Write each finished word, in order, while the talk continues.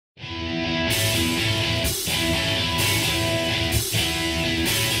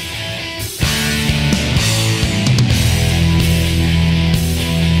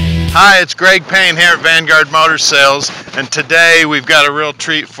Hi, it's Greg Payne here at Vanguard Motor Sales, and today we've got a real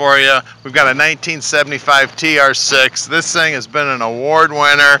treat for you. We've got a 1975 TR6. This thing has been an award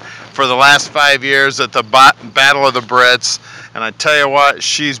winner for the last 5 years at the Battle of the Brits, and I tell you what,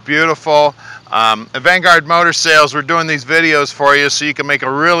 she's beautiful. At Vanguard Motor Sales, we're doing these videos for you so you can make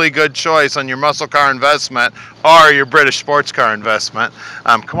a really good choice on your muscle car investment or your British sports car investment.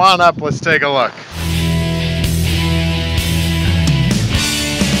 Come on up, let's take a look.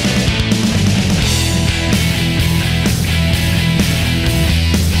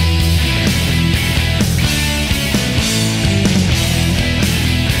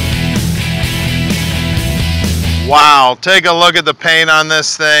 Wow, take a look at the paint on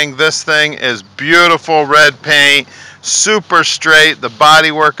this thing. This thing is beautiful red paint, super straight. The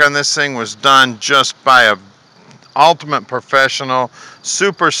body work on this thing was done just by a ultimate professional,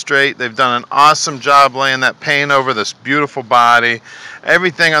 super straight. They've done an awesome job laying that paint over this beautiful body.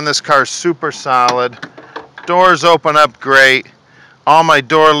 Everything on this car is super solid. Doors open up great. All my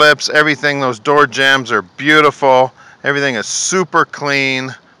door lips, everything, those door jambs are beautiful. Everything is super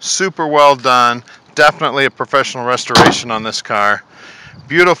clean, super well done. Definitely a professional restoration on this car.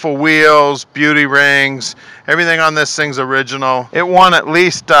 Beautiful wheels, beauty rings, everything on this thing's original. It won at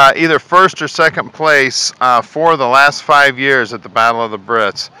least either first or second place for the last 5 years at the Battle of the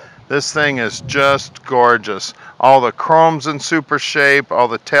Brits. This thing is just gorgeous. All the chrome's in super shape, all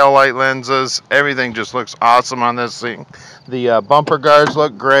the taillight lenses, everything just looks awesome on this thing. The bumper guards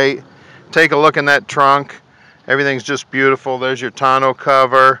look great. Take a look in that trunk. Everything's just beautiful. There's your tonneau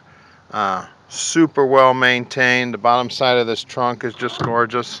cover. Super well maintained. The bottom side of this trunk is just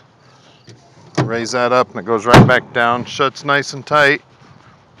gorgeous. Raise that up and it goes right back down. Shuts nice and tight.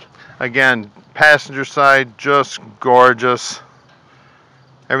 Again, passenger side just gorgeous.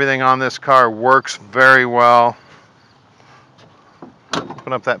 Everything on this car works very well.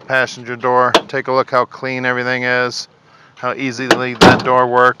 Open up that passenger door. Take a look how clean everything is. How easily that door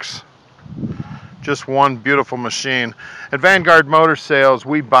works. Just one beautiful machine. At Vanguard Motor Sales,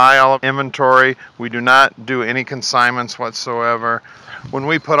 we buy all of inventory. We do not do any consignments whatsoever. When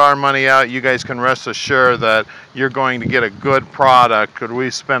we put our money out, you guys can rest assured that you're going to get a good product, because we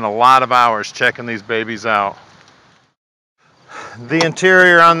spend a lot of hours checking these babies out. The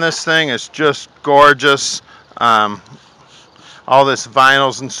interior on this thing is just gorgeous. All this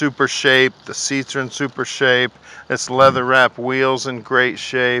vinyl's in super shape. The seats are in super shape. It's leather wrap wheels in great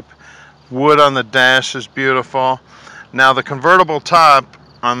shape. Wood on the dash is beautiful. Now the convertible top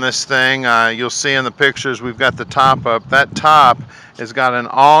on this thing, you'll see in the pictures, we've got the top up. That top has got an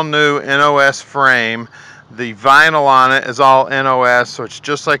all new NOS frame. The vinyl on it is all NOS, so it's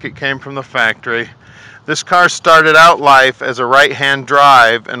just like it came from the factory. This car started out life as a right-hand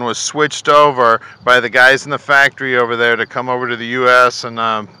drive and was switched over by the guys in the factory over there to come over to the US and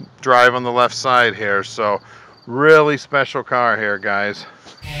drive on the left side here. So really special car here, guys.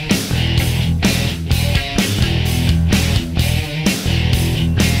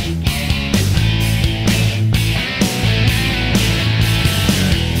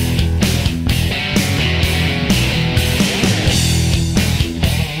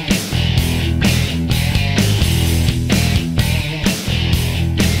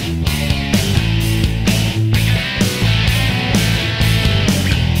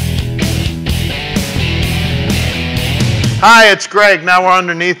 Hi, it's Greg. Now we're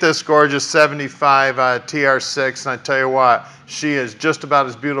underneath this gorgeous 75 TR6, and I tell you what, she is just about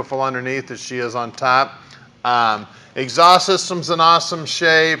as beautiful underneath as she is on top. Exhaust system's in awesome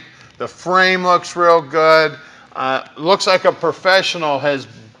shape. The frame looks real good. Looks like a professional has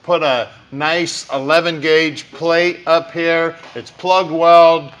put a nice 11 gauge plate up here. It's plug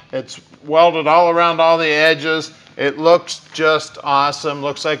weld. It's welded all around all the edges. It looks just awesome.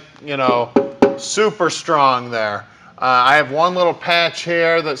 Looks like, you know, super strong there. I have one little patch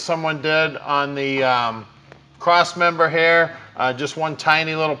here that someone did on the cross member here. Just one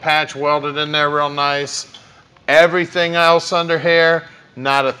tiny little patch welded in there real nice. Everything else under here,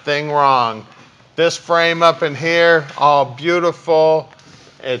 not a thing wrong. This frame up in here, all beautiful.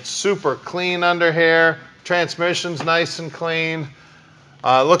 It's super clean under here. Transmission's nice and clean.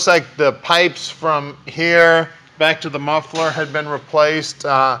 Looks like the pipes from here back to the muffler had been replaced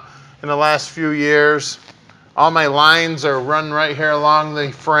in the last few years. All my lines are run right here along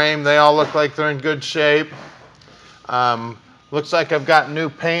the frame. They all look like they're in good shape. Looks like I've got new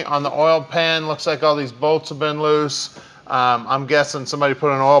paint on the oil pan. Looks like all these bolts have been loose. I'm guessing somebody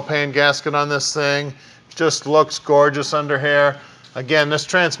put an oil pan gasket on this thing. Just looks gorgeous under here. Again, this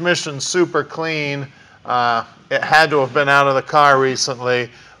transmission's super clean. It had to have been out of the car recently,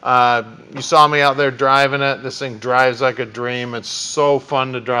 You saw me out there driving it. This thing drives like a dream. It's so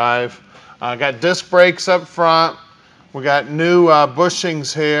fun to drive. Got disc brakes up front. We got new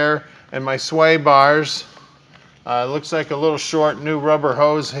bushings here and my sway bars. Looks like a little short new rubber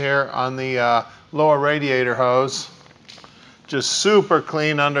hose here on the lower radiator hose. Just super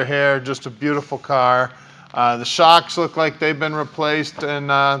clean under here, just a beautiful car. The shocks look like they've been replaced in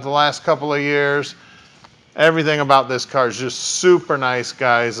the last couple of years. Everything about this car is just super nice,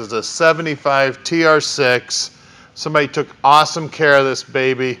 guys. It's a 75 TR6. Somebody took awesome care of this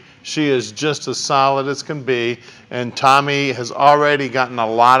baby. She is just as solid as can be. And Tommy has already gotten a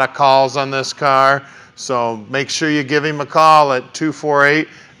lot of calls on this car. So make sure you give him a call at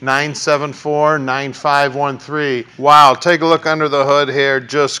 248-974-9513. Wow, take a look under the hood here.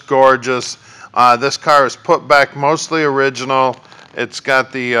 Just gorgeous. This car is put back mostly original. It's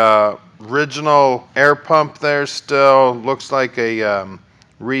got the original air pump there still. Looks like a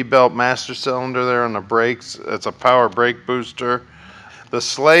rebuilt master cylinder there on the brakes. It's a power brake booster. The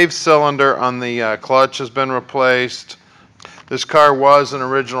slave cylinder on the clutch has been replaced. This car was an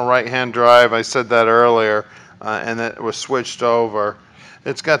original right-hand drive. I said that earlier, and it was switched over.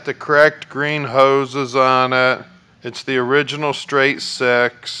 It's got the correct green hoses on it. It's the original straight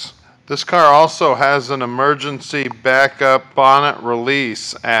six. This car also has an emergency backup bonnet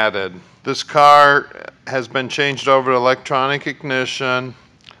release added. This car has been changed over to electronic ignition.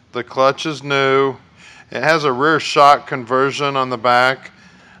 The clutch is new. It has a rear shock conversion on the back.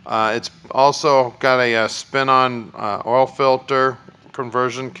 It's also got a spin-on oil filter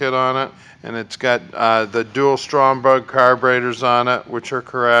conversion kit on it. And it's got the dual Stromberg carburetors on it, which are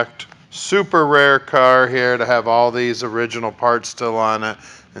correct. Super rare car here to have all these original parts still on it.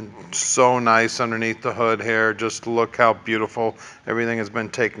 And so nice underneath the hood here. Just look how beautiful everything has been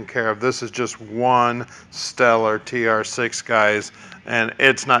taken care of. This is just one stellar TR6, guys, and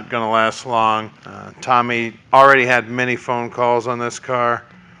it's not going to last long. Tommy already had many phone calls on this car.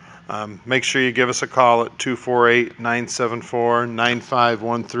 Make sure you give us a call at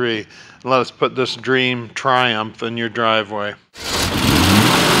 248-974-9513 and let us put this dream Triumph in your driveway.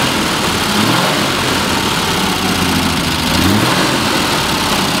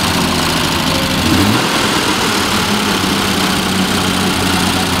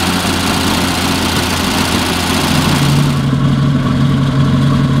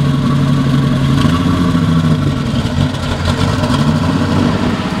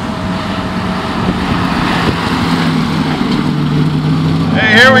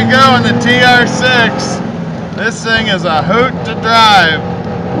 Here we go in the TR6. This thing is a hoot to drive.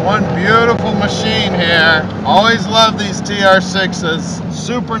 One beautiful machine here. Always love these TR6s.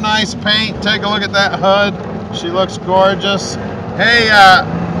 Super nice paint. Take a look at that hood. She looks gorgeous. Hey,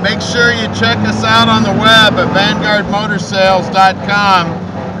 make sure you check us out on the web at vanguardmotorsales.com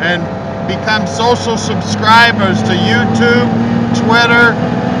and become social subscribers to YouTube, Twitter,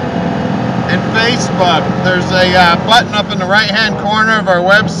 and Facebook. There's a button up in the right hand corner of our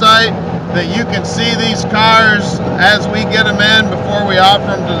website that you can see these cars as we get them in before we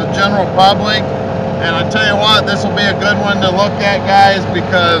offer them to the general public. And I tell you what, this will be a good one to look at, guys,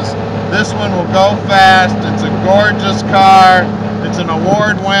 because this one will go fast. It's a gorgeous car. It's an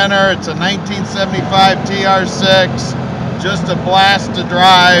award winner. It's a 1975 TR6. Just a blast to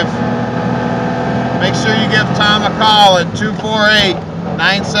drive. Make sure you give Tom a call at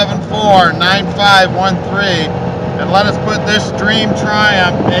 248-974-9513 and let us put this dream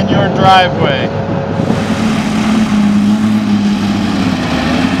Triumph in your driveway.